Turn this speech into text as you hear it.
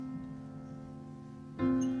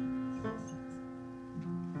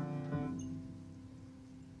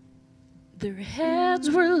Their heads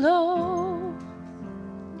were low,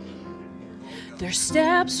 their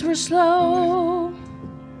steps were slow,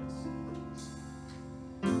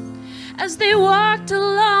 as they walked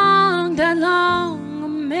along that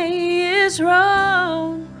long maze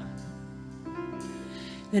road.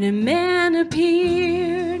 Then a man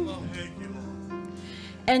appeared,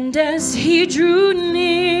 and as he drew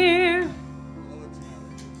near,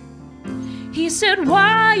 he said,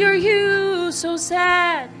 "Why are you so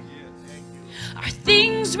sad? Are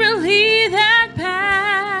things really that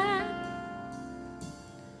bad?"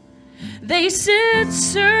 They said,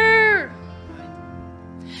 "Sir,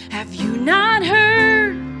 have you not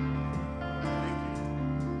heard?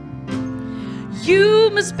 You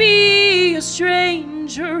must be a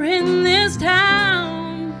stranger in this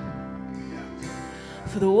town,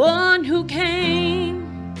 for the one who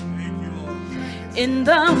came in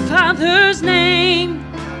the Father's name,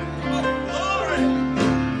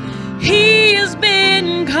 he has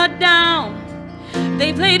been cut down.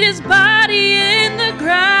 They've laid his body in the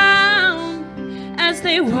ground." As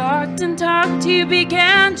they walked and talked, he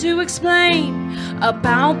began to explain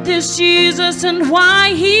about this Jesus and why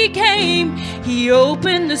he came. He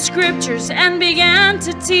opened the scriptures and began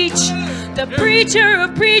to teach. The preacher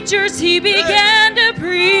of preachers, he began to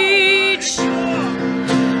preach.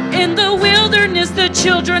 In the wilderness, the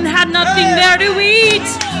children had nothing there to eat,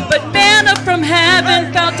 but manna from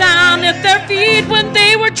heaven fell down at their feet when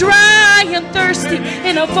they were dry and thirsty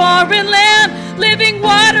in a foreign land. Living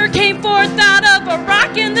water came forth out of a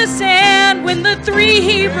rock in the sand. When the 3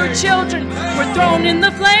 Hebrew children were thrown in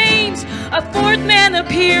the flames, a 4th man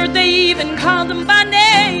appeared, they even called him by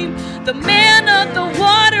name. The man of the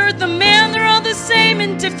water, the man, they're all the same.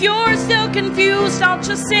 And if you're still confused, I'll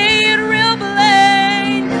just say it real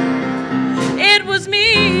plain. It was me.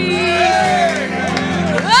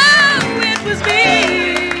 Oh, it was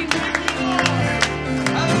me.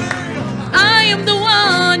 I am the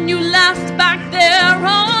one you left back there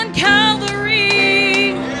on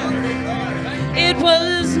Calvary. It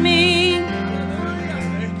was me.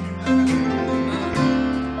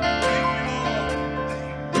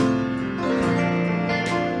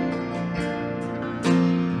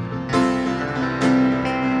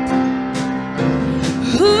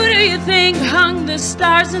 Who do you think hung the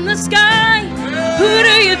stars in the sky? Who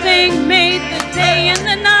do you think made the day and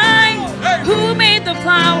the night? Who made the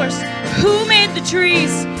flowers? Who made the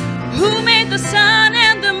trees? Who made the sun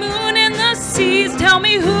and the moon and the seas? Tell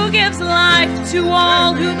me, who gives life to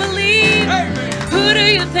all who believe? Who do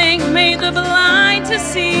you think made the blind to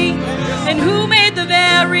see? And who made the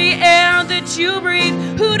very air that you breathe?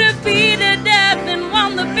 Who defeated death and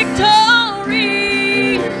won the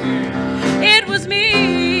victory? It was me.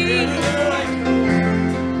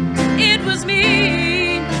 It was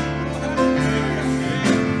me.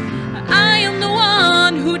 I am the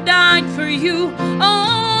one who died for you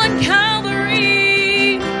on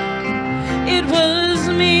Calvary. It was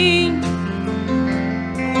me.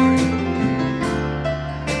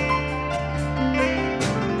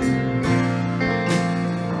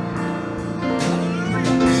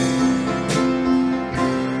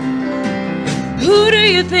 Who do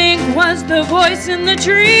you think was the voice in the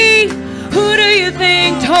tree? Who do you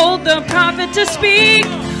think told the prophet to speak?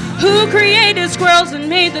 Who created squirrels and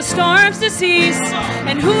made the storms to cease?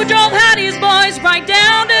 And who drove Hattie's boys right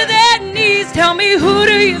down to their knees? Tell me, who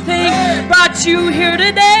do you think brought you here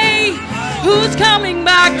today? Who's coming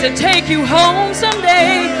back to take you home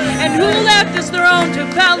someday? And who left his throne to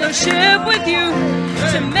fellowship with you,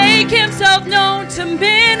 to make himself known to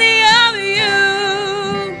many of you?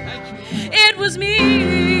 It was me.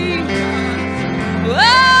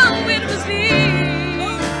 Oh, it was me.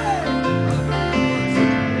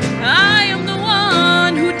 I am the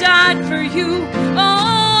one who died for you. Oh,